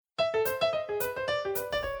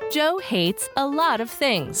Joe hates a lot of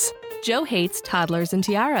things. Joe hates toddlers and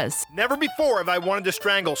tiaras. Never before have I wanted to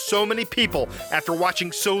strangle so many people after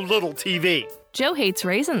watching so little TV. Joe hates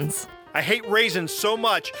raisins. I hate raisins so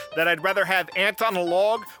much that I'd rather have ants on a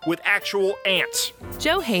log with actual ants.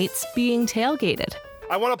 Joe hates being tailgated.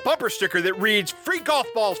 I want a bumper sticker that reads, "Free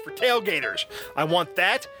golf balls for tailgaters." I want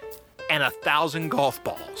that and 1,000 golf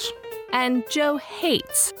balls. And Joe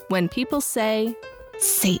hates when people say,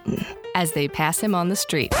 Satan, as they pass him on the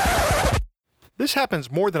street. This happens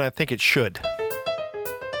more than I think it should.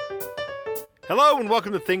 Hello and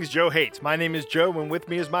welcome to Things Joe Hates. My name is Joe and with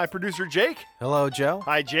me is my producer Jake. Hello, Joe.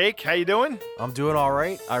 Hi Jake, how you doing? I'm doing all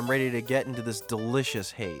right. I'm ready to get into this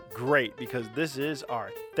delicious hate. Great, because this is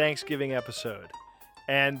our Thanksgiving episode.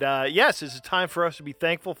 And yes, it's a time for us to be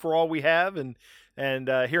thankful for all we have, and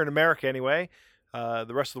here in America anyway.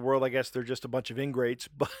 The rest of the world, I guess, they're just a bunch of ingrates.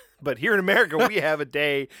 But here in America, we have a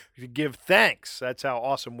day to give thanks. That's how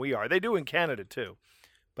awesome we are. They do in Canada, too.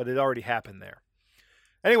 But it already happened there.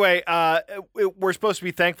 Anyway, we're supposed to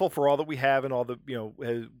be thankful for all that we have and all that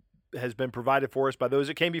has been provided for us by those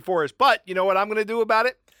that came before us. But you know what I'm going to do about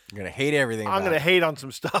it? You're going to hate everything I'm going to hate on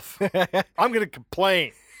some stuff. I'm going to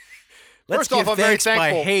complain. Let's First off, I'm very thanks by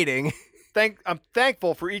thankful. hating. I'm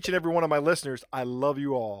thankful for each and every one of my listeners. I love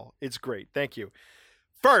you all. It's great. Thank you.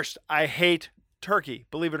 First, I hate turkey,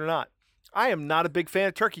 believe it or not. I am not a big fan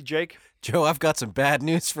of turkey, Jake. Joe, I've got some bad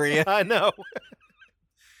news for you. I know.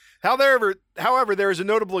 However, there is a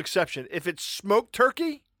notable exception. If it's smoked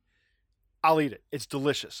turkey, I'll eat it. It's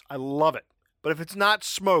delicious. I love it. But if it's not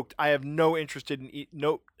smoked, I have no interest in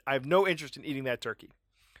eating that turkey.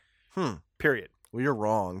 Period. Well, you're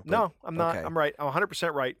wrong. No, I'm not. Okay. I'm right. I'm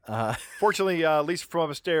 100% right. Fortunately, Lisa from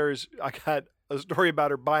upstairs, I got a story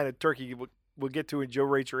about her buying a turkey we'll get to in Joe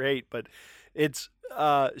Rates or Hate, but it's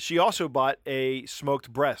she also bought a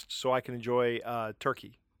smoked breast, so I can enjoy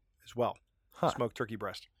turkey as well. Smoked turkey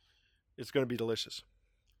breast. It's going to be delicious.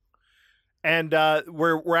 And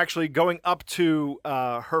we're actually going up to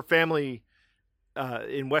her family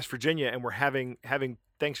in West Virginia, and we're having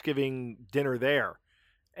Thanksgiving dinner there.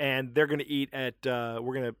 And they're going to eat at,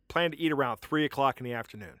 we're going to plan to eat around 3 o'clock in the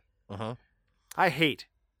afternoon. Uh-huh. I hate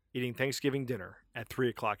eating Thanksgiving dinner at 3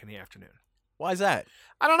 o'clock in the afternoon. Why is that?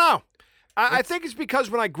 I don't know. I think it's because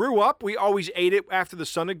when I grew up, we always ate it after the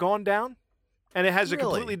sun had gone down. And it has a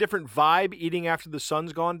completely different vibe eating after the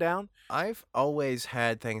sun's gone down. I've always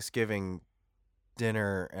had Thanksgiving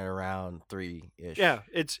dinner at around 3-ish. Yeah,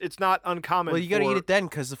 it's not uncommon. Well, you got to eat it then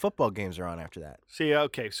because the football games are on after that. See,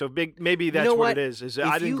 okay, so maybe that's know what what? it is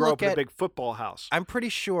I didn't grow up in a big football house. I'm pretty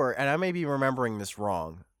sure, and I may be remembering this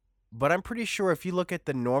wrong, but I'm pretty sure if you look at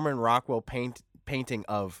the Norman Rockwell painting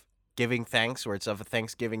of Giving Thanks, where it's of a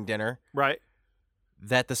Thanksgiving dinner, right,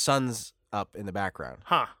 that the sun's up in the background.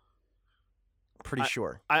 Huh. Pretty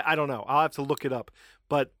sure. I don't know. I'll have to look it up.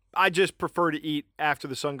 But I just prefer to eat after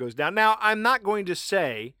the sun goes down. Now, I'm not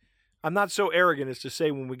so arrogant as to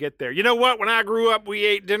say when we get there, you know what, when I grew up, we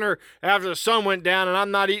ate dinner after the sun went down, and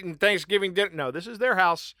I'm not eating Thanksgiving dinner. No, this is their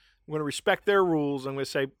house. I'm going to respect their rules. I'm going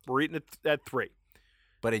to say we're eating it at 3.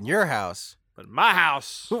 But in your house... But in my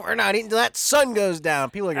house... We're not eating until that sun goes down.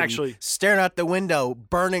 People are going to be staring out the window,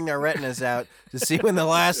 burning their retinas out to see when the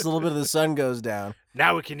last little bit of the sun goes down.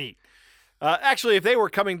 Now we can eat. Actually, if they were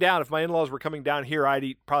coming down, if my in-laws were coming down here, I'd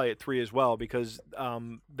eat probably at 3 as well because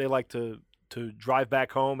they like to drive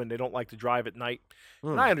back home and they don't like to drive at night.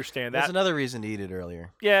 And I understand that. That's another reason to eat it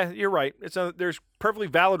earlier. Yeah, you're right. There's perfectly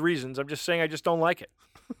valid reasons. I'm just saying I just don't like it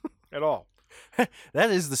at all. That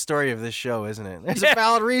is the story of this show, isn't it? There's a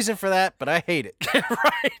valid reason for that, but I hate it.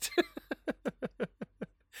 Right.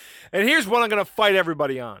 And here's what I'm going to fight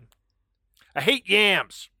everybody on. I hate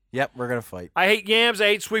yams. Yep, we're going to fight. I hate yams. I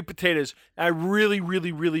hate sweet potatoes. I really,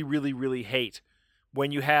 really, really, really, really hate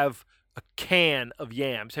when you have a can of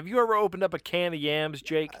yams. Have you ever opened up a can of yams,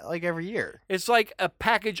 Jake? Like every year. It's like a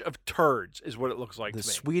package of turds is what it looks like to me. The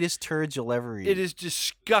sweetest turds you'll ever eat. It is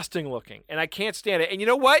disgusting looking, and I can't stand it. And you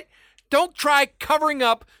know what? Don't try covering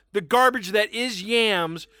up the garbage that is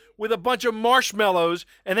yams with a bunch of marshmallows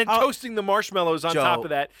and then toasting the marshmallows on top of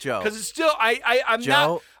that. Because it's still,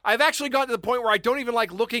 I've actually gotten to the point where I don't even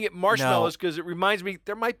like looking at marshmallows because it reminds me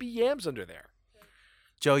there might be yams under there.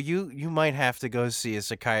 Joe, you might have to go see a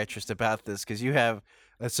psychiatrist about this because you have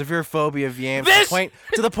a severe phobia of yams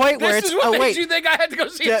to the point where it's... This is what makes you think I had to go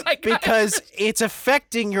see a psychiatrist. Because it's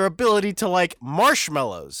affecting your ability to like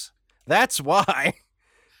marshmallows. That's why.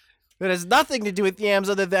 It has nothing to do with yams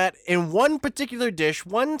other than that in one particular dish,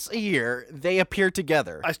 once a year, they appear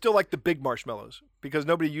together. I still like the big marshmallows because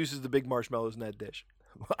nobody uses the big marshmallows in that dish.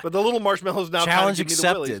 But the little marshmallows now Challenge kind of give me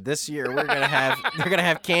the willies. accepted. This year we're gonna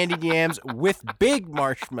have candied yams with big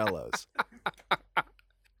marshmallows.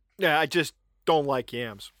 Yeah, I just don't like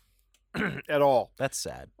yams at all. That's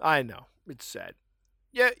sad. I know. It's sad.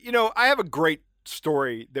 Yeah, I have a great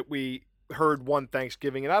story that we heard one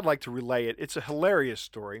Thanksgiving, and I'd like to relay it. It's a hilarious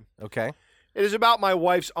story. Okay. It is about my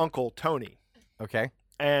wife's uncle, Tony. Okay.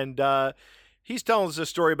 And he's telling us a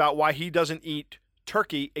story about why he doesn't eat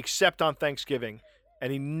turkey except on Thanksgiving,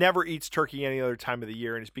 and he never eats turkey any other time of the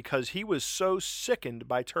year, and it's because he was so sickened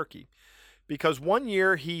by turkey. Because one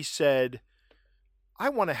year he said, I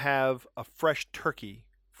want to have a fresh turkey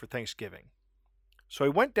for Thanksgiving. So he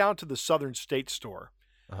went down to the Southern States store,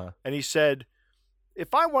 and he said,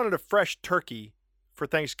 if I wanted a fresh turkey for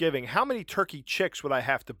Thanksgiving, how many turkey chicks would I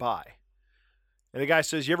have to buy? And the guy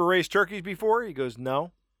says, you ever raised turkeys before? He goes,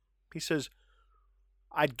 no. He says,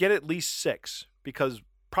 I'd get at least 6 because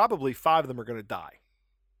probably 5 of them are going to die.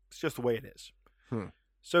 It's just the way it is.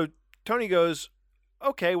 So Tony goes,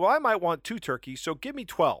 okay, well, I might want 2 turkeys, so give me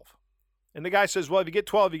 12. And the guy says, well, if you get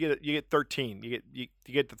 12, you get 13. You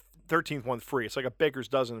get the 13th one free. It's like a baker's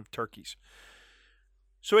dozen of turkeys.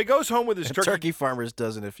 So he goes home with his turkey farmer's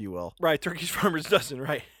dozen, if you will. Right, turkey farmer's dozen,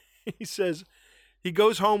 right. He says he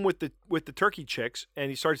goes home with the turkey chicks,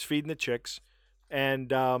 and he starts feeding the chicks. And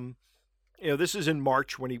this is in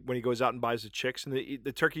March when he goes out and buys the chicks, and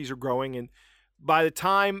the turkeys are growing. And by the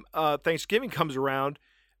time Thanksgiving comes around,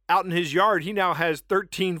 out in his yard, he now has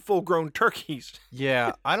 13 full-grown turkeys.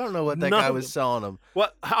 Yeah, I don't know what that guy was selling them.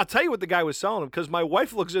 Well, I'll tell you what the guy was selling them, because my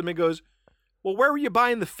wife looks at him and goes, well, where were you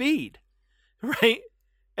buying the feed? Right?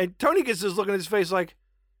 And Tony gets this look on his face like,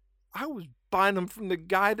 I was buying them from the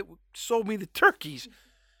guy that sold me the turkeys.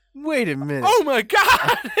 Wait a minute. Oh, my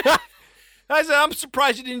God. I said, I'm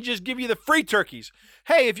surprised he didn't just give you the free turkeys.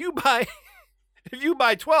 Hey, if you buy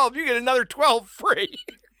 12, you get another 12 free.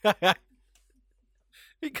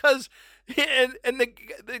 Because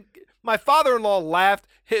my father-in-law laughed,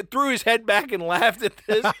 threw his head back and laughed at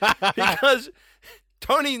this because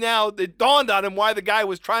Tony now, it dawned on him why the guy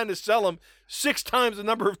was trying to sell him 6 times the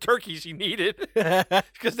number of turkeys he needed,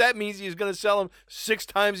 because that means he's going to sell him 6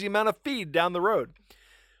 times the amount of feed down the road.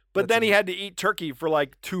 But then he had to eat turkey for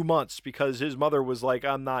like 2 months because his mother was like,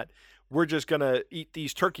 we're just going to eat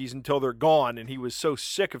these turkeys until they're gone. And he was so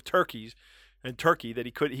sick of turkeys and turkey that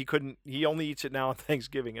he only eats it now on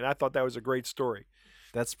Thanksgiving. And I thought that was a great story.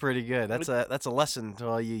 That's pretty good. That's a lesson to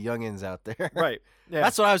all you youngins out there. Right. Yeah.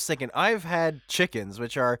 That's what I was thinking. I've had chickens,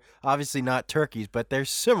 which are obviously not turkeys, but they're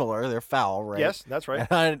similar. They're fowl, right? Yes, that's right.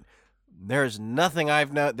 And there's nothing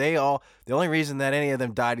I've known. The only reason that any of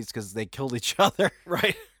them died is because they killed each other.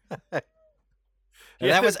 Right. And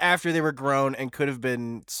that was after they were grown and could have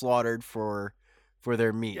been slaughtered for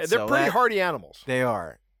their meat. Yeah, they're pretty hardy animals. They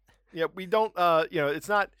are. Yeah, we don't, it's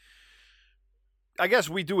not, I guess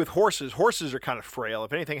we do with horses. Horses are kind of frail.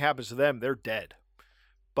 If anything happens to them, they're dead.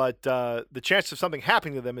 But the chance of something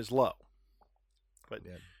happening to them is low. But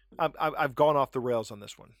yeah. I've gone off the rails on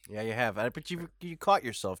this one. Yeah, you have. But you caught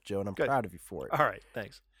yourself, Joe, and I'm proud of you for it. All right,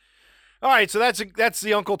 thanks. All right, so that's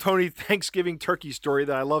the Uncle Tony Thanksgiving turkey story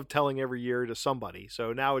that I love telling every year to somebody.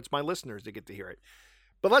 So now it's my listeners that get to hear it.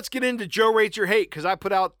 But let's get into Joe Rates Your Hate, because I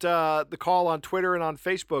put out the call on Twitter and on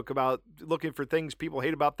Facebook about looking for things people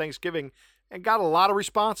hate about Thanksgiving and got a lot of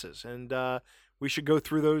responses. And we should go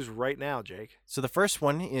through those right now, Jake. So the first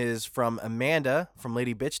one is from Amanda from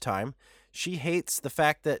Lady Bitch Time. She hates the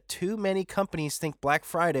fact that too many companies think Black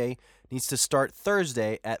Friday needs to start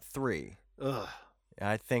Thursday at 3. Ugh.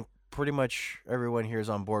 I think pretty much everyone here is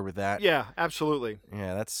on board with that. Yeah, absolutely.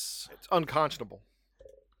 Yeah, it's unconscionable.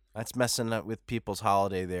 That's messing up with people's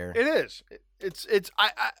holiday there. It is.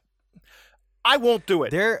 I won't do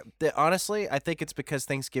it. Honestly, I think it's because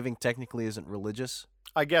Thanksgiving technically isn't religious.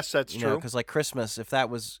 I guess that's true. Because like Christmas, if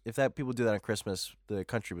people do that on Christmas, the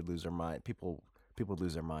country would lose their mind. People would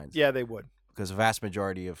lose their minds. Yeah, they would. Because the vast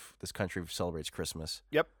majority of this country celebrates Christmas.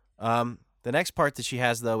 Yep. The next part that she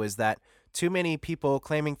has, though, is that too many people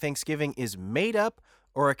claiming Thanksgiving is made up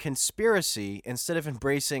or a conspiracy instead of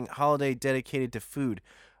embracing holiday dedicated to food.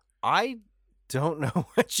 I don't know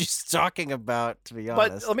what she's talking about, to be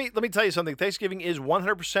honest. But let me tell you something. Thanksgiving is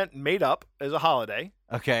 100% made up as a holiday.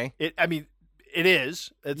 Okay. It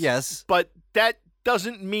is. Yes. But that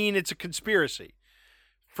doesn't mean it's a conspiracy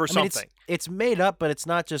for something. It's made up, but it's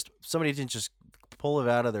not just somebody didn't just pull it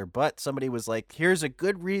out of their butt. Somebody was like, here's a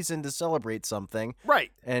good reason to celebrate something.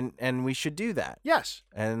 Right. And we should do that. Yes.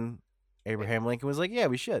 And Abraham Lincoln was like, yeah,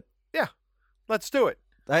 we should. Yeah. Let's do it.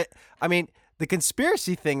 I mean, The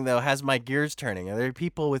conspiracy thing, though, has my gears turning. Are there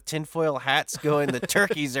people with tinfoil hats going, the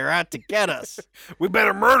turkeys are out to get us? We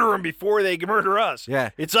better murder them before they murder us.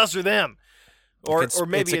 Yeah. It's us or them. Or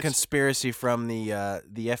maybe it's a conspiracy from the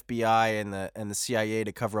FBI and the CIA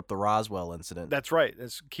to cover up the Roswell incident. That's right.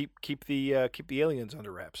 Let's keep the aliens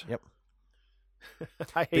under wraps. Yep.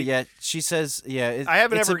 I hate. But yeah, she says, yeah. I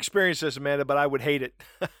haven't ever experienced this, Amanda, but I would hate it.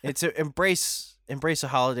 It's embrace a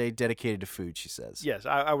holiday dedicated to food. She says. Yes,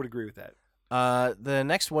 I would agree with that. The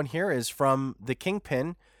next one here is from the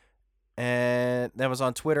Kingpin, and that was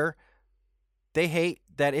on Twitter. They hate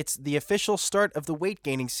that it's the official start of the weight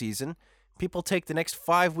gaining season. People take the next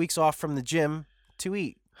 5 weeks off from the gym to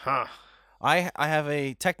eat. Huh. I have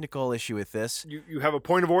a technical issue with this. You have a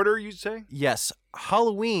point of order, you'd say? Yes,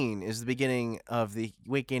 Halloween is the beginning of the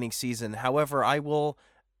weight gaining season. However, I will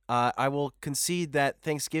concede that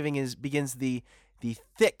Thanksgiving begins the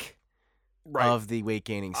thick of the weight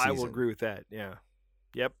gaining season. I will agree with that. Yeah.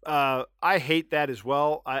 Yep. I hate that as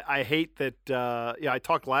well. I hate that. I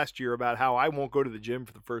talked last year about how I won't go to the gym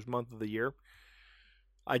for the first month of the year.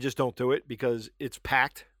 I just don't do it because it's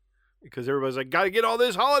packed. Because everybody's like, got to get all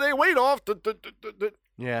this holiday weight off.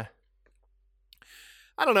 Yeah.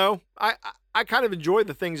 I don't know. I kind of enjoy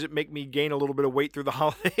the things that make me gain a little bit of weight through the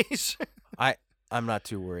holidays. I'm not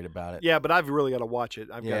too worried about it. Yeah, but I've really got to watch it.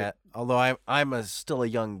 Although I'm still a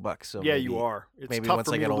young buck, so yeah, maybe, you are. It's maybe tough once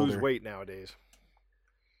for I me get to older. lose weight nowadays.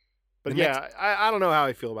 But I don't know how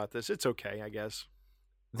I feel about this. It's okay, I guess.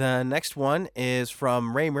 The next one is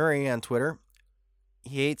from Ray Murray on Twitter.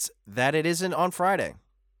 He hates that it isn't on Friday.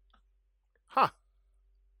 Huh.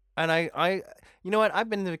 And I you know what? I've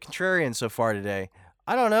been the contrarian so far today.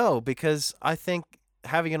 I don't know, because I think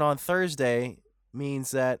having it on Thursday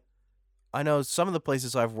means that I know some of the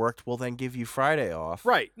places I've worked will then give you Friday off.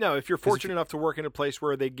 Right. No, if you're fortunate enough to work in a place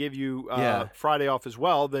where they give you Friday off as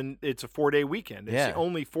well, then it's a 4-day weekend. It's the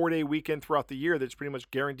only 4-day weekend throughout the year that's pretty much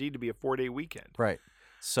guaranteed to be a 4-day weekend. Right.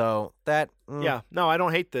 So that... Yeah. No, I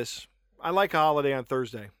don't hate this. I like a holiday on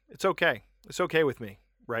Thursday. It's okay. It's okay with me,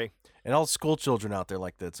 Ray. And all school children out there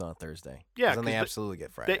like that, it's on Thursday. Yeah. Then they absolutely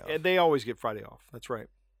get Friday off. They always get Friday off. That's right.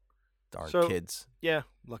 Darn kids. Yeah.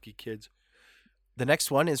 Lucky kids. The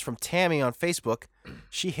next one is from Tammy on Facebook.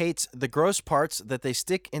 She hates the gross parts that they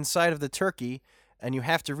stick inside of the turkey, and you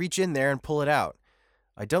have to reach in there and pull it out.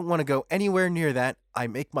 I don't want to go anywhere near that. I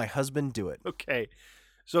make my husband do it. Okay.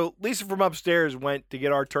 So Lisa from upstairs went to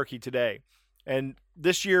get our turkey today. And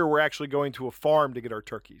this year we're actually going to a farm to get our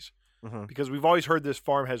turkeys. Mm-hmm. Because we've always heard this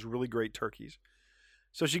farm has really great turkeys.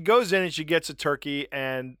 So she goes in and she gets a turkey,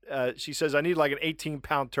 and she says, I need like an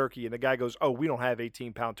 18-pound turkey. And the guy goes, oh, we don't have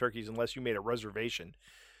 18-pound turkeys unless you made a reservation.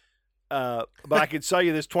 But I could sell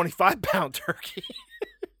you this 25-pound turkey.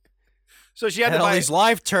 So she had to buy all these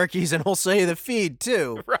live turkeys, and we'll sell you the feed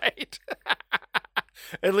too. Right.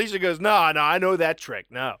 And Lisa goes, no, I know that trick.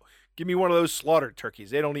 No, give me one of those slaughtered turkeys.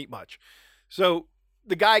 They don't eat much. So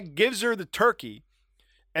the guy gives her the turkey.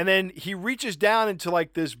 And then he reaches down into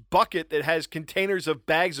like this bucket that has containers of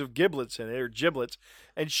bags of giblets in it, or giblets,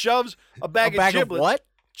 and shoves a bag of giblets. Of what?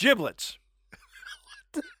 Giblets.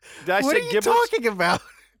 Did I what say are you giblets? talking about?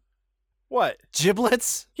 What?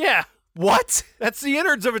 Giblets? Yeah. What? That's the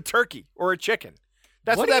innards of a turkey or a chicken.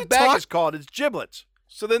 That's what are that you bag is called. It's giblets.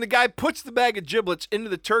 So then the guy puts the bag of giblets into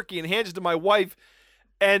the turkey and hands it to my wife,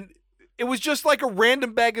 and it was just like a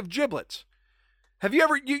random bag of giblets. Have you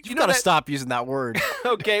ever you know gotta that, stop using that word.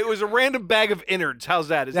 Okay, it was a random bag of innards. How's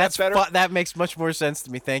that? Is that better? That makes much more sense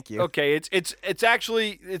to me. Thank you. Okay, it's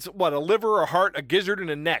actually what, a liver, a heart, a gizzard,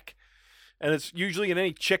 and a neck, and it's usually in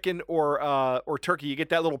any chicken or turkey. You get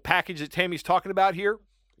that little package that Tammy's talking about here.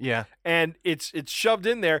 Yeah, and it's shoved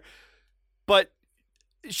in there, but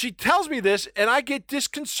she tells me this, and I get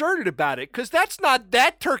disconcerted about it because that's not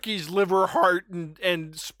that turkey's liver, heart,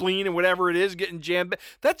 and spleen and whatever it is getting jammed.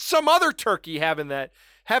 That's some other turkey having their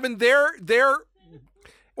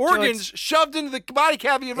organs shoved into the body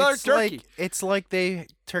cavity of another turkey. It's like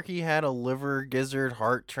turkey had a liver, gizzard,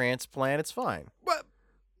 heart transplant. It's fine. But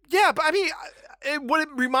yeah, but I mean, what it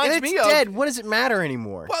reminds me of. It's dead. What does it matter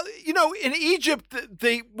anymore? Well, in Egypt,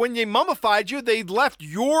 when they mummified you, they left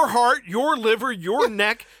your heart, your liver, your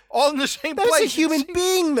neck all in the same place. That's a human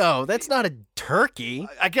being, though. That's not a turkey.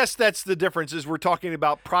 I guess that's the difference. Is we're talking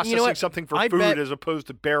about processing something for food as opposed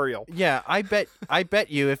to burial. Yeah, I bet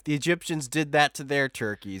you if the Egyptians did that to their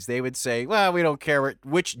turkeys, they would say, "Well, we don't care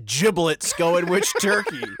which giblets go in which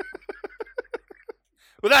turkey."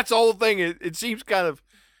 Well, that's the whole thing. It seems kind of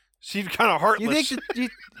heartless. You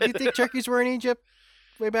think turkeys were in Egypt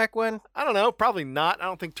way back when? I don't know. Probably not. I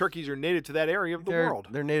don't think turkeys are native to that area of the world.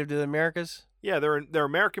 They're native to the Americas? Yeah, they're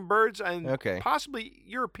American birds and Okay. possibly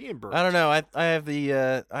European birds. I don't know. I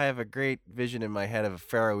have a great vision in my head of a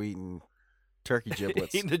pharaoh eating turkey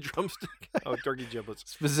giblets. Eating the drumstick. Oh, turkey giblets.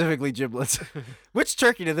 Specifically giblets. Which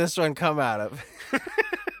turkey did this one come out of?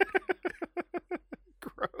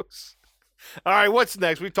 Gross. All right, what's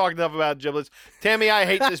next? We've talked enough about giblets. Tammy, I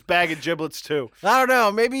hate this bag of giblets too. I don't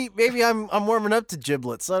know. Maybe I'm warming up to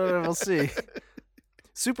giblets. I don't know. We'll see.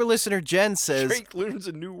 Super listener Jen says, Straight learns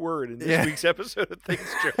a new word in this week's episode of Things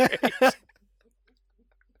Straight.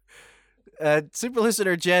 Super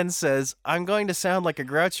listener Jen says, I'm going to sound like a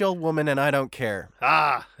grouchy old woman and I don't care.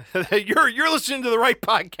 You're listening to the right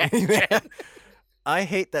podcast, Jen. I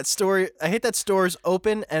hate that stores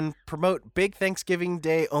open and promote big Thanksgiving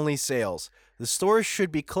Day only sales. The stores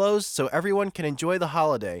should be closed so everyone can enjoy the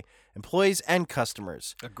holiday, employees and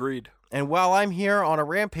customers. Agreed. And while I'm here on a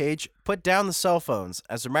rampage, put down the cell phones.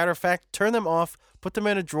 As a matter of fact, turn them off, put them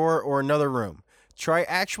in a drawer or another room. Try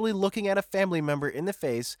actually looking at a family member in the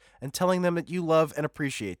face and telling them that you love and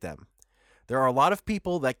appreciate them. There are a lot of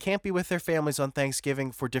people that can't be with their families on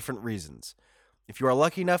Thanksgiving for different reasons. If you are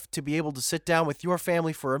lucky enough to be able to sit down with your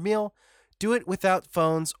family for a meal, do it without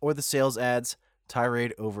phones or the sales ads.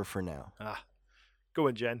 Tirade over for now. Go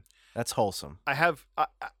in, Jen. That's wholesome. I'm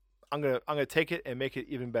gonna take it and make it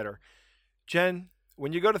even better. Jen,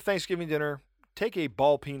 when you go to Thanksgiving dinner, take a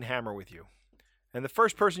ball peen hammer with you. And the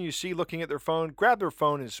first person you see looking at their phone, grab their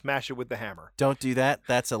phone and smash it with the hammer. Don't do that.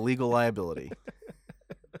 That's a legal liability.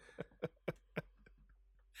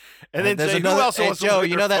 And then there's say, another, who else hey, wants to Joe, look at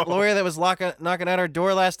you their know that phone? lawyer that was knocking at our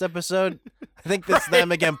door last episode? I think that's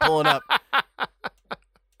them again pulling up.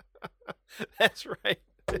 That's right.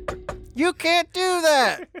 You can't do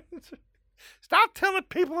that. Stop telling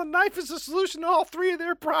people a knife is the solution to all three of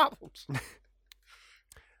their problems.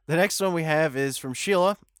 The next one we have is from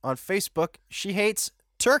Sheila on Facebook. She hates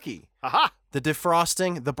turkey. Aha! The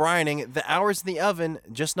defrosting, the brining, the hours in the oven,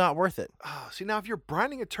 just not worth it. Oh, see, now if you're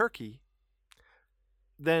brining a turkey,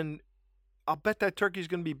 then I'll bet that turkey's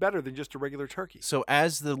going to be better than just a regular turkey. So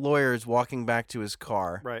as the lawyer is walking back to his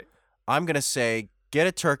car, Right. I'm going to say, get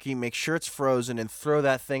a turkey, make sure it's frozen, and throw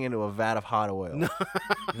that thing into a vat of hot oil. No.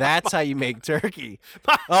 That's how you make turkey.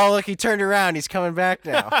 Oh, look, he turned around. He's coming back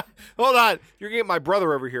now. Hold on. You're getting my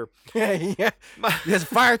brother over here. Yeah. His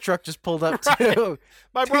fire truck just pulled up, too.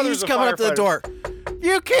 My brother's He's a coming up to the firefighter. door.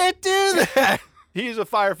 You can't do that. He's a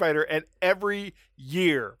firefighter, and every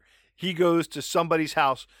year he goes to somebody's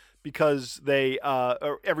house because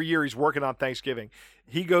or every year he's working on Thanksgiving.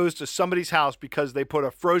 He goes to somebody's house because they put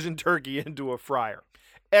a frozen turkey into a fryer.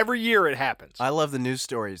 Every year it happens. I love the news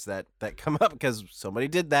stories that come up because somebody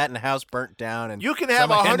did that and the house burnt down. And You can have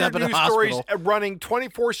somebody ended 100 up in a news stories hospital. running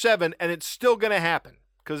 24/7, and it's still going to happen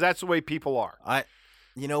because that's the way people are.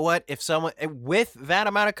 You know what? If someone with that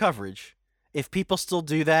amount of coverage, if people still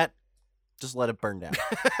do that, just let it burn down.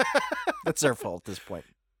 That's their fault at this point.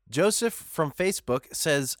 Joseph from Facebook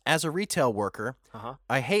says, as a retail worker,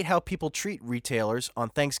 I hate how people treat retailers on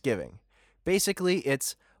Thanksgiving. Basically,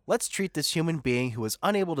 it's, let's treat this human being who is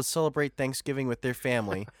unable to celebrate Thanksgiving with their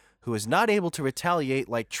family, who is not able to retaliate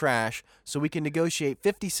like trash, so we can negotiate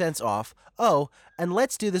 50 cents off. Oh, and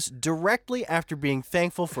let's do this directly after being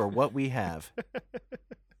thankful for what we have.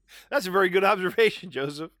 That's a very good observation,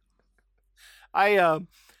 Joseph. I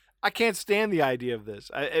can't stand the idea of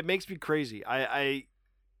this. It makes me crazy.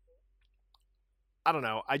 I don't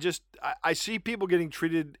know. I see people getting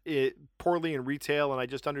treated poorly in retail, and I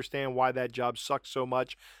just understand why that job sucks so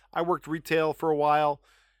much. I worked retail for a while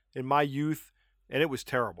in my youth, and it was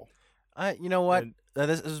terrible. You know what?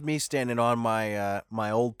 This is me standing on my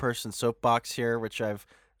my old person soapbox here, which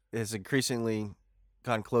has increasingly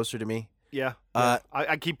gone closer to me. Yeah.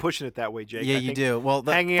 I keep pushing it that way, Jake. Yeah, I you think do. Well,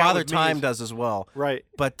 hanging out Father with me Time is- does as well. Right.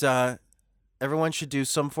 But everyone should do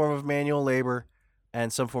some form of manual labor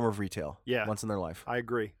and some form of retail. Yeah. Once in their life. I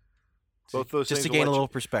agree. Both those Just things to will gain a let little you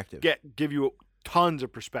perspective. give you tons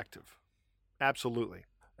of perspective. Absolutely.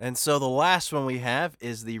 And so the last one we have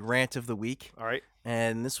is the rant of the week, All right.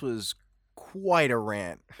 and this was quite a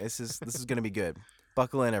rant. This is going to be good.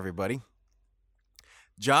 Buckle in, everybody.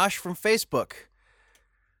 Josh from Facebook.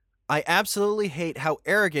 I absolutely hate how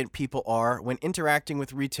arrogant people are when interacting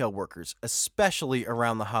with retail workers, especially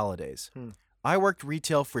around the holidays. I worked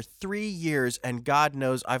retail for 3 years, and God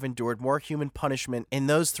knows I've endured more human punishment in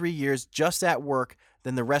those 3 years just at work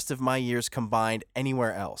than the rest of my years combined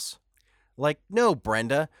anywhere else. Like, no,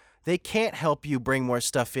 Brenda, they can't help you bring more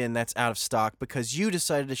stuff in that's out of stock because you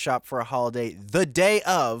decided to shop for a holiday the day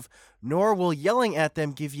of, nor will yelling at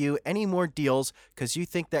them give you any more deals because you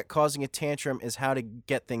think that causing a tantrum is how to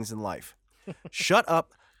get things in life. Shut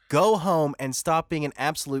up, go home and stop being an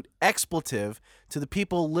absolute expletive to the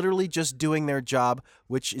people literally just doing their job,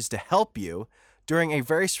 which is to help you during a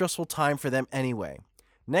very stressful time for them anyway.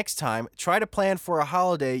 Next time, try to plan for a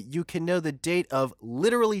holiday you can know the date of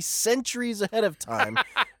literally centuries ahead of time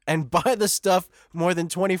and buy the stuff more than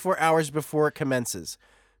 24 hours before it commences.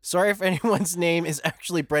 Sorry if anyone's name is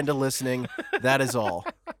actually Brenda listening. That is all.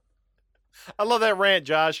 I love that rant,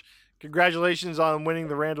 Josh. Congratulations on winning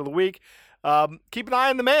the rant of the week. Keep an eye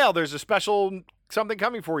on the mail. There's a special something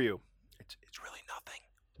coming for you. It's really nothing,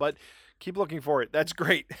 but keep looking for it. That's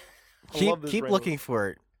great. Keep looking for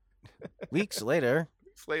it. Weeks later.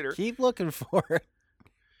 Keep looking for it.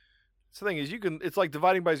 The thing is, it's like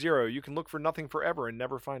dividing by zero. You can look for nothing forever and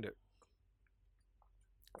never find it.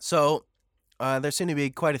 So there seemed to be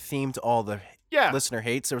quite a theme to all the listener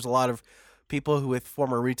hates. There was a lot of people who with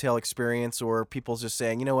former retail experience or people just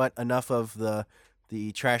saying, you know what, enough of the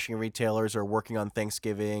trashing retailers or working on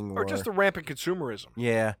Thanksgiving. Or just the rampant consumerism.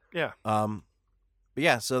 Yeah. Yeah. But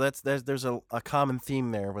yeah, so there's a common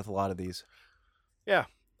theme there with a lot of these. Yeah.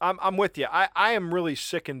 I'm with you. I am really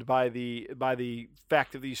sickened by the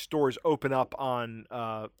fact that these stores open up on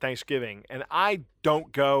Thanksgiving, and I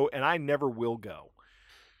don't go, and I never will go.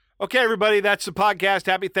 Okay, everybody, that's the podcast.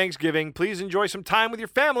 Happy Thanksgiving. Please enjoy some time with your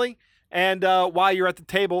family, and while you're at the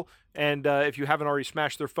table, and if you haven't already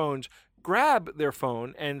smashed their phones, grab their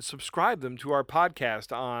phone and subscribe them to our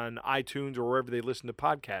podcast on iTunes or wherever they listen to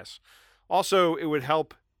podcasts. Also, it would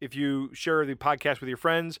help if you share the podcast with your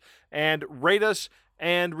friends and rate us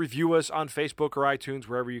and review us on Facebook or iTunes,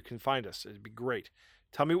 wherever you can find us. It'd be great.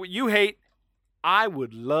 Tell me what you hate. I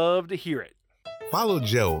would love to hear it. Follow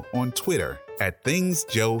Joe on Twitter at Things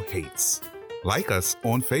Joe Hates. Like us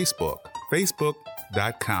on Facebook,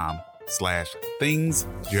 facebook.com/Things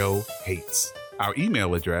Joe Hates. Our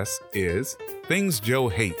email address is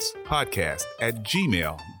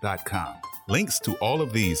thingsjoehatespodcast@gmail.com. Links to all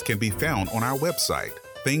of these can be found on our website,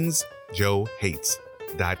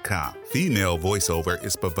 thingsjoehates.com. Female voiceover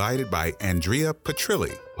is provided by Andrea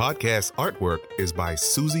Petrilli. Podcast artwork is by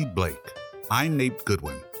Susie Blake. I'm Nate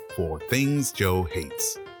Goodwin for Things Joe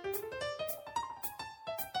Hates.